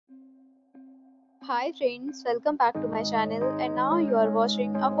Hi friends, welcome back to my channel and now you are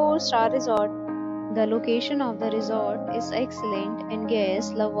watching a 4-star resort. The location of the resort is excellent and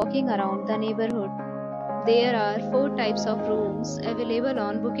guests love walking around the neighborhood. There are 4 types of rooms available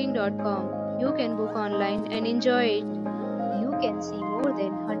on booking.com. You can book online and enjoy it. You can see more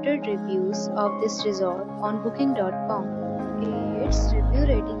than 100 reviews of this resort on booking.com. Its review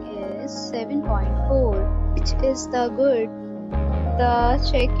rating is 7.4, which is the good. The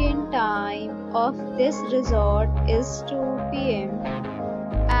check-in time of this resort is 2 p.m.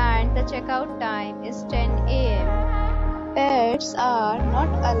 and the checkout time is 10 a.m. Pets are not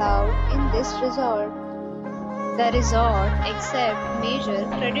allowed in this resort. The resort accepts major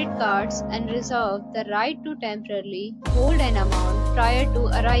credit cards and reserves the right to temporarily hold an amount prior to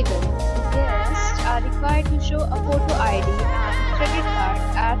arrival. Guests are required to show a photo ID and credit card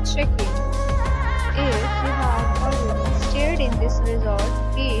at check-in. If you have already stayed in this resort,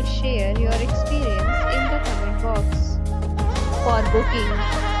 please share your experience in the comment box. For booking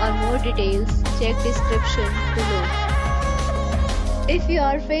or more details, check description below. If you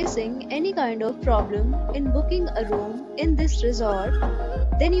are facing any kind of problem in booking a room in this resort,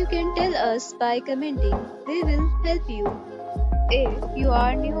 then you can tell us by commenting. We will help you. If you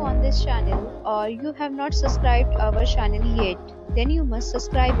are new on this channel or you have not subscribed our channel yet, then you must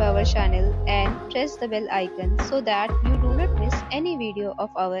subscribe our channel and press the bell icon so that you do not miss any video of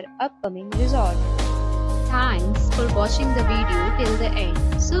our upcoming resort. Thanks for watching the video till the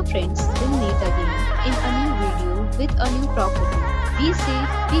end. So friends, we'll meet again in a new video with a new property. Be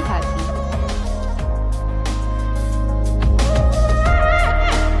safe, be happy.